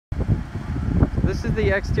this is the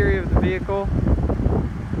exterior of the vehicle.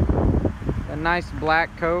 A nice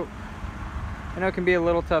black coat. I know it can be a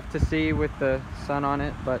little tough to see with the sun on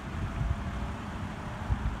it, but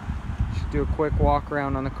just do a quick walk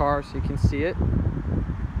around on the car so you can see it.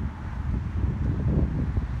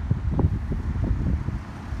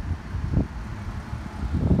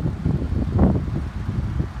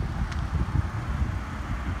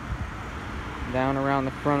 Down around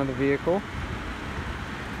the front of the vehicle.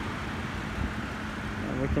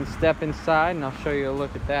 And we can step inside and I'll show you a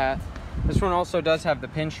look at that. This one also does have the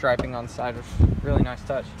pinstriping on the side, which is a really nice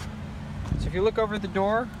touch. So if you look over the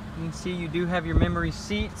door, you can see you do have your memory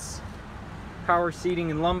seats, power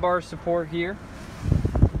seating and lumbar support here,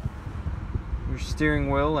 your steering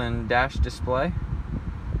wheel and dash display,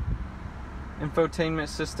 infotainment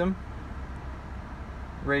system,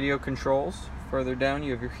 radio controls. Further down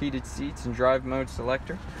you have your heated seats and drive mode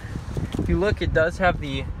selector. If you look, it does have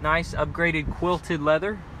the nice upgraded quilted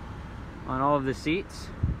leather on all of the seats.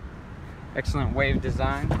 Excellent wave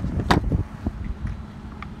design.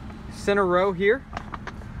 Center row here,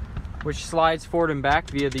 which slides forward and back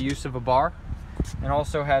via the use of a bar, and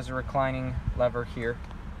also has a reclining lever here.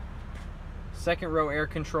 Second row air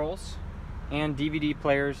controls and DVD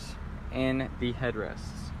players in the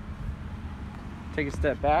headrests. Take a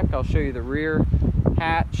step back, I'll show you the rear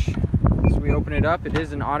hatch. As we open it up, it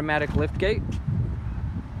is an automatic lift gate.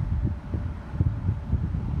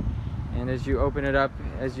 And as you open it up,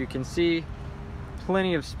 as you can see,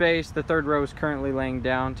 plenty of space. The third row is currently laying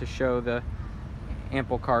down to show the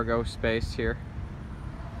ample cargo space here.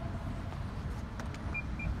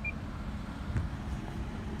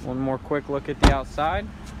 One more quick look at the outside.